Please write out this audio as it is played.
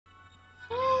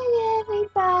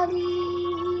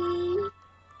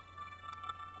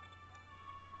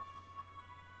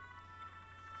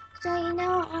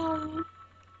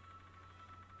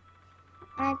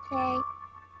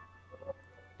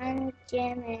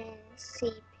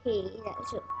CP,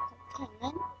 that's your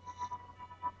cannon.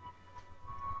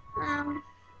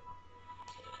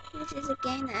 This is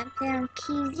again I found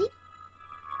Kizi.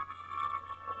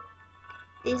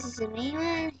 This is the main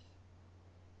one.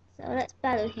 So let's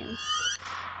battle him.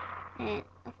 And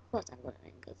of course I'm gonna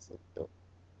go to the door.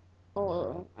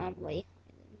 Oh, I'm way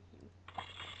higher than him.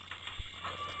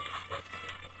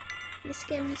 This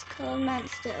game is called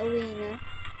Monster Arena.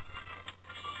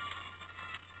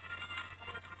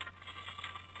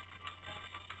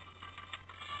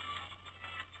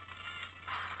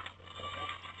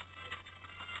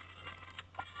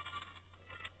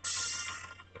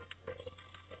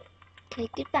 Okay,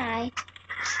 goodbye.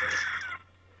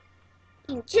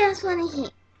 You just want to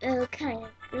hit. Okay,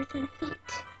 we can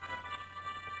hit.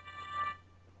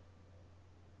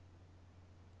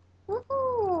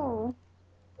 Woohoo!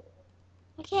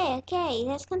 Okay,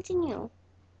 let's continue.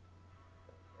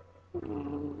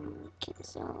 Okay,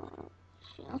 so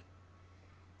sure.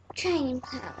 Training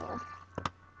power.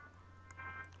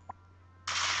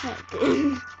 Not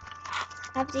good.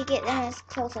 Have to get them as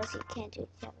close as you can to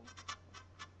each other.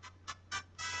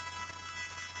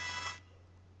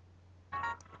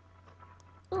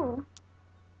 Oh.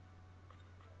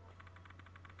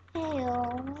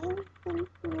 Hello.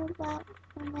 Thinking about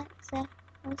when that's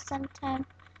or sometime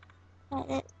like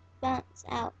that bounce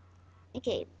out.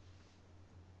 Okay.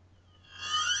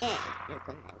 And you're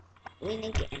gonna win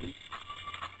again.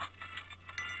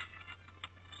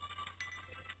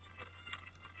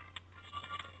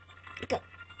 Go.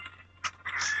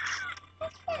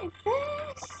 That's very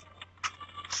fast.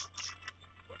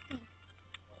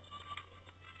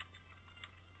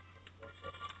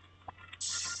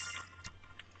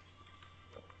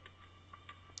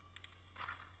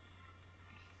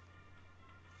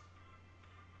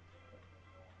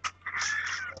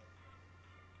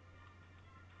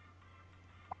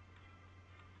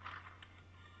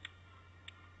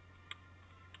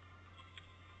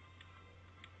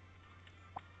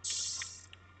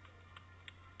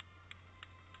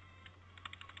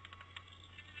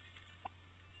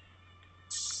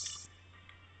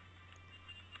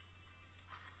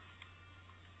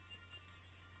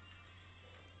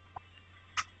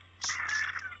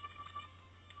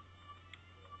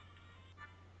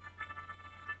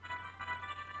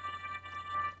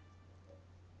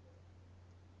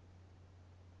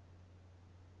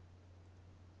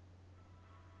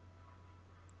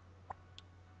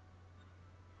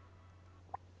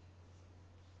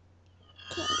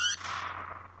 Okay.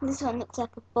 This one looks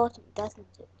like a bottom, doesn't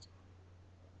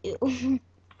it? Ew.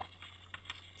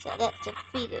 So let's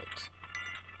defeat it.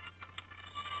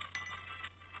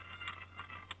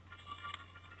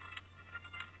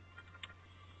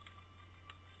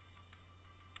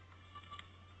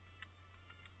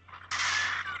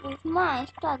 With my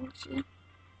strategy.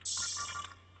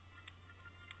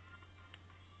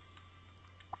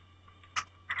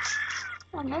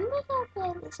 I remember I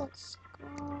played this at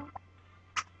school.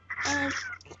 And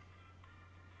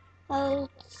I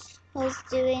was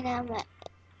doing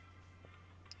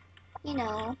you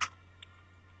know,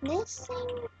 this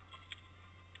thing.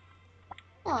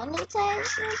 No, let's say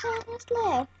this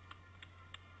left.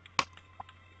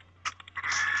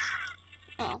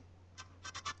 Oh,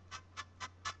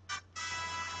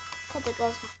 because it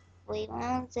goes for 3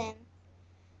 rounds, and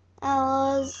I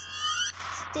was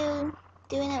still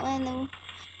doing it when the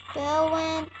bell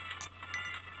went,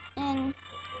 and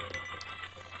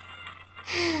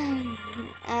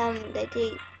the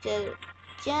teacher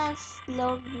just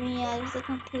logged me out of the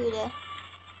computer,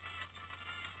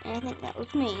 and I think that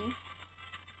was mean.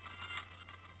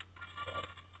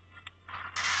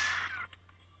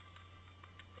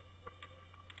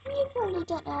 You probably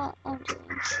don't know what I'm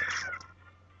doing.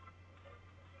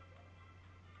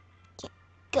 Okay,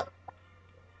 go.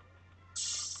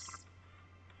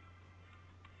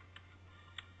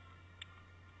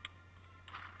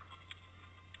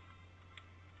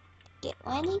 Get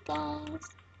ready, guys.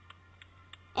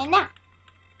 And now.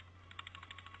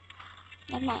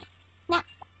 Never mind. Now.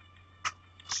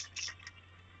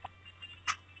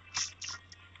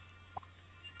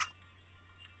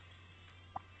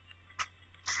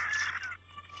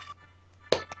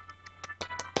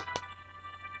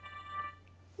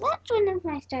 That's one of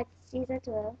my strategies as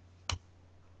well.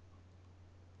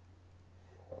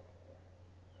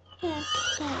 Okay.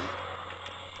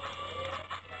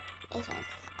 This one's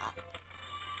up.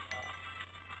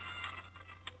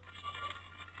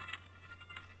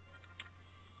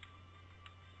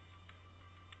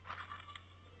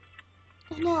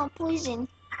 No, poison.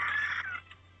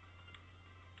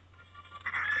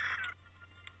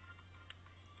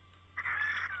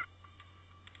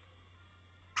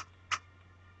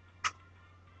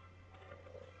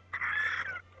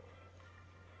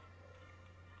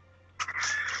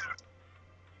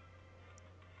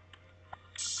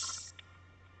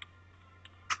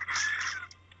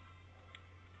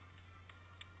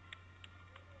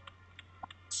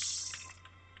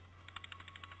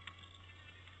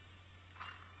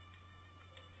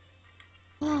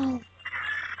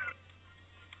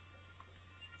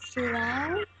 too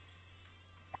loud.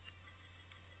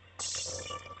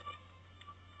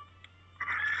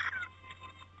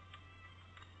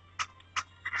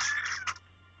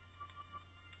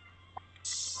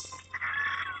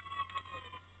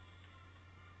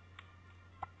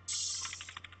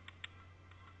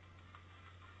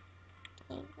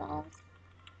 Okay, guys.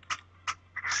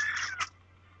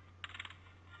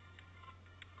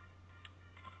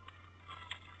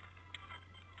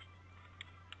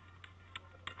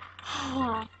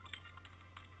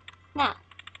 Now,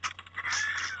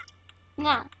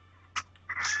 now,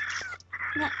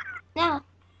 now, now.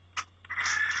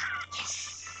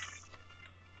 Yes.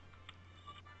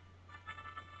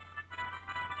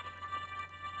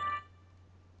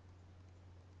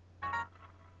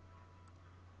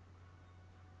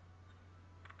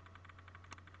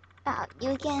 Oh, you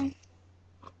again.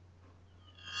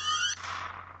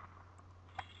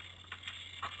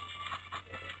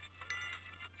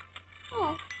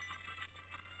 Oh.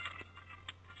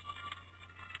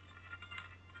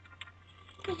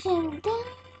 Push him down.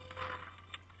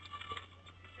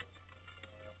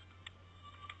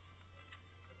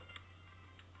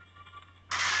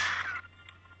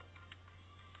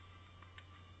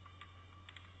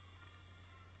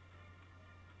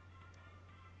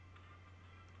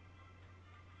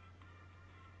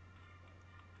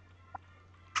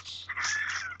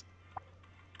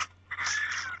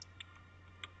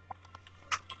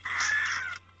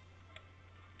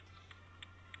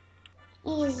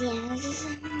 Easy as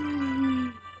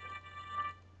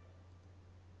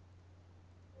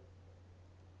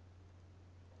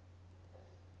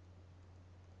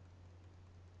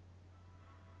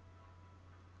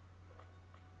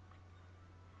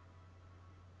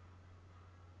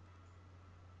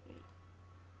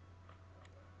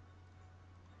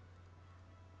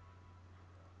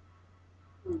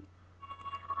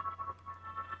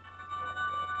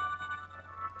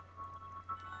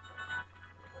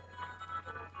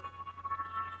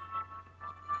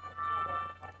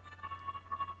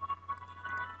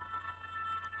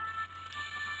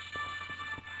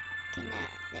Okay, now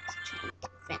let's try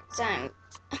different sound.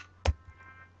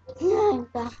 No,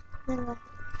 but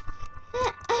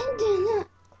I do not.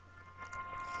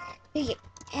 Okay,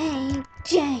 A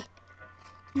J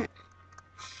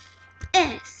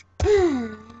S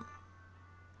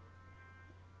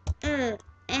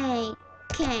A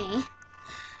K.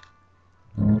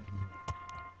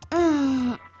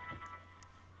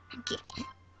 Okay.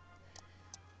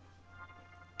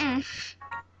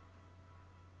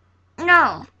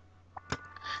 No.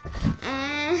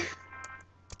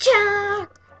 Cha.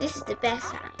 This is the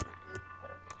best time.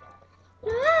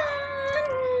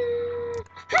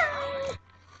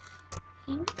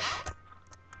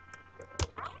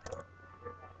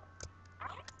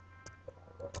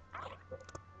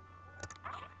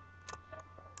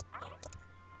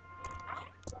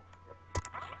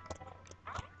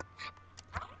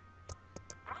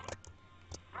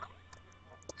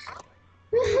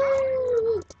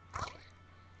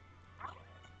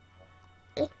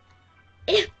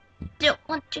 Don't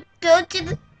want to go to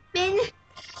the bin.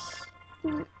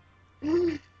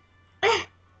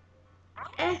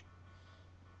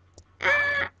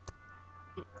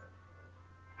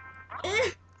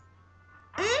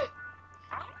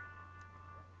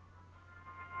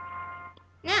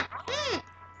 Now.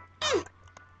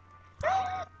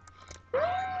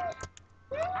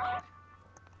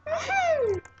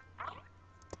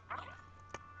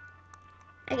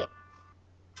 Okay.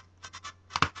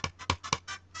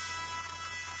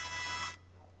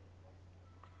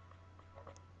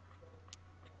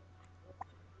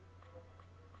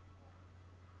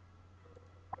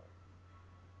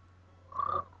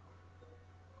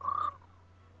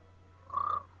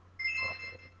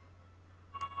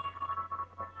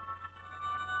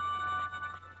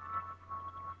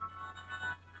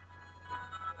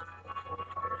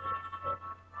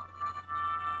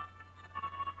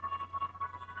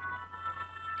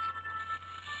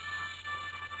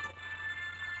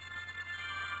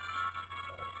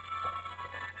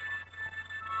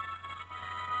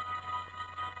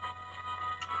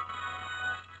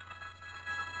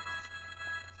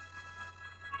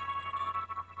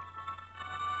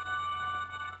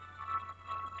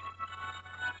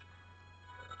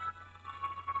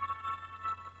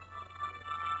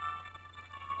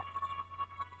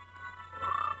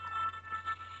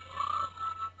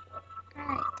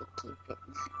 I like to keep it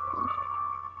happy.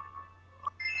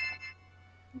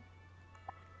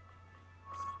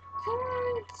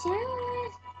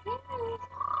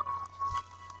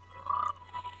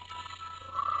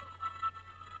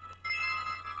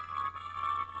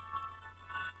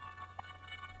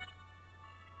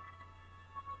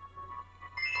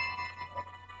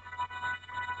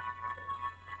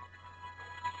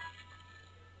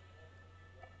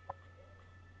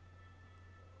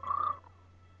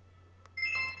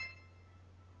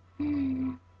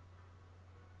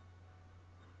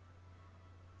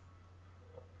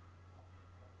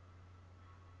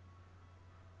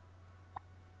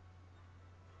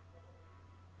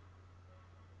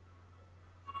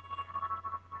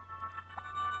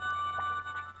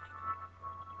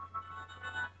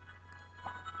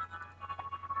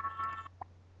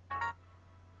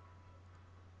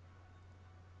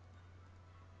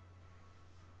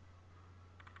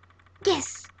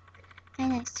 Yes! Hi,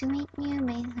 nice to meet you.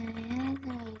 May I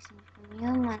from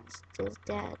your monsters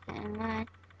that and mine.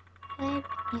 Wait,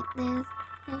 hit this.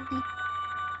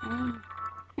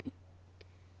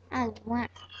 I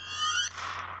want.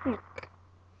 Look,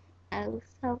 I was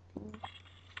hoping.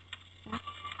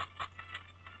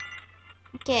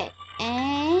 Okay,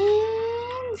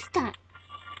 and start.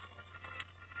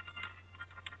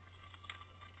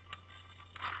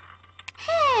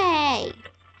 Hey!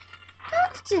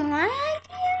 Don't do my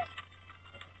idea.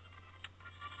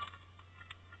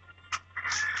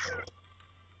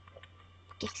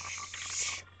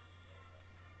 Yes.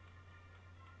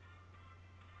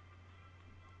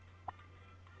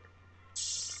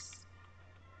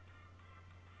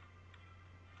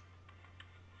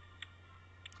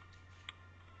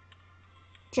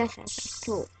 Just as I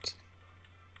thought.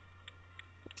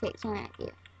 Take my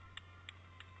idea.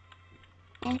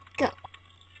 And go.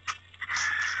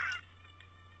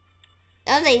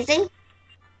 That was easy.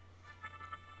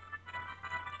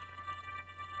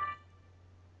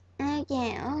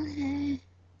 Okay.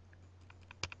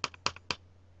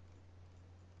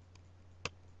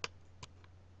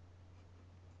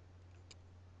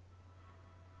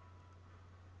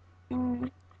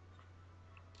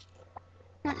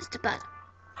 What's the button?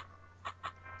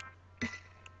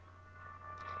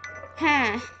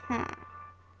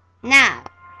 Now,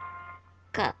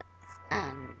 cause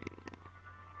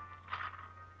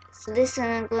so this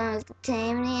one belongs to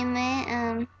Tammy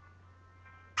and me.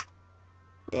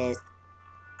 There's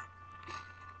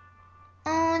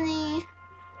only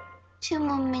 2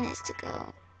 more minutes to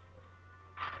go,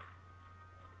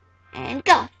 and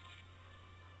go.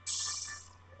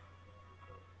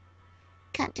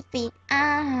 Can't defeat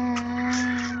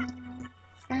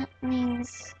that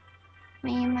means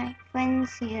me and my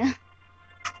friends here.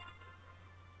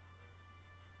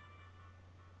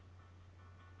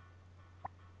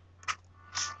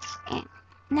 And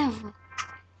never,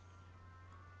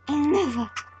 and never,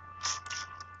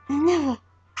 and never,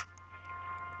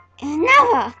 and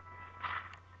never,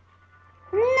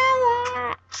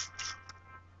 never.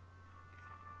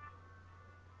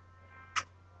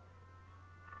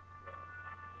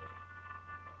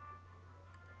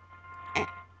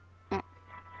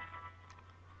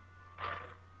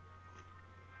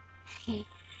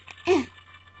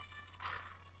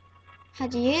 How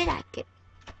do you like it?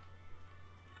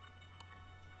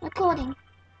 Recording.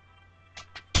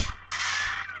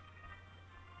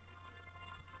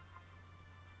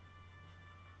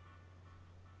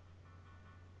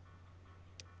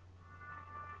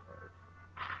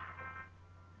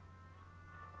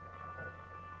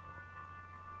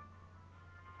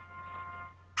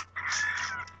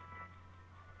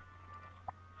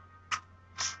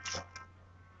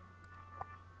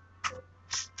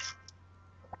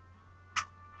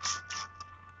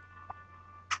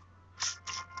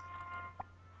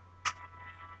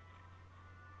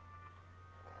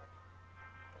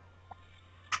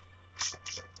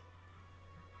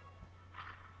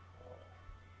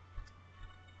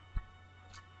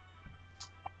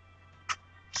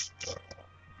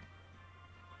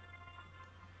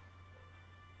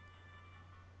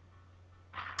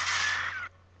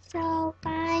 So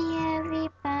bye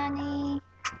everybody.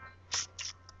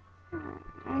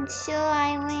 I'm sure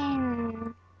I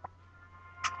win.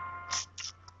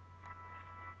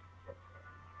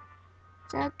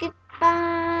 So goodbye.